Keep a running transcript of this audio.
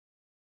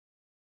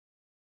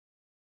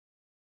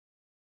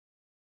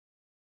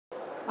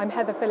I'm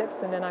Heather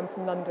Phillipson and I'm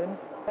from London.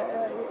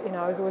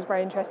 I was always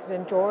very interested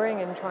in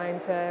drawing and trying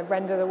to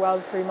render the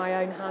world through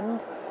my own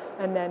hand.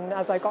 And then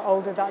as I got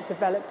older, that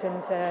developed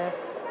into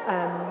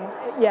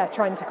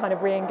trying to kind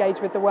of re-engage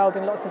with the world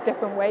in lots of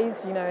different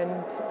ways,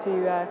 and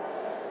to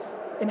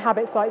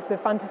inhabit sites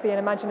of fantasy and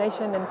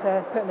imagination and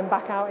to put them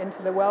back out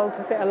into the world,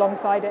 to sit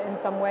alongside it in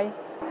some way.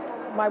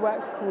 My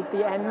work's called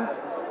The End.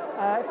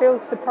 It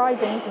feels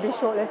surprising to be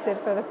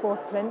shortlisted for the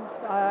Fourth Plinth.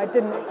 I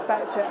didn't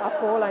expect it at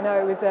all. I know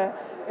it was a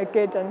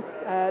good and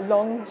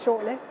long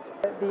shortlist.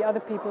 The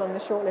other people on the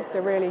shortlist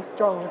are really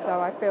strong,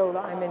 so I feel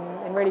that I'm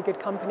in really good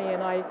company,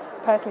 and I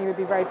personally would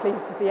be very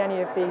pleased to see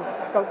any of these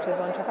sculptures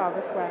on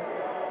Trafalgar Square.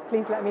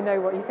 Please let me know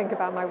what you think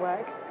about my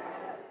work.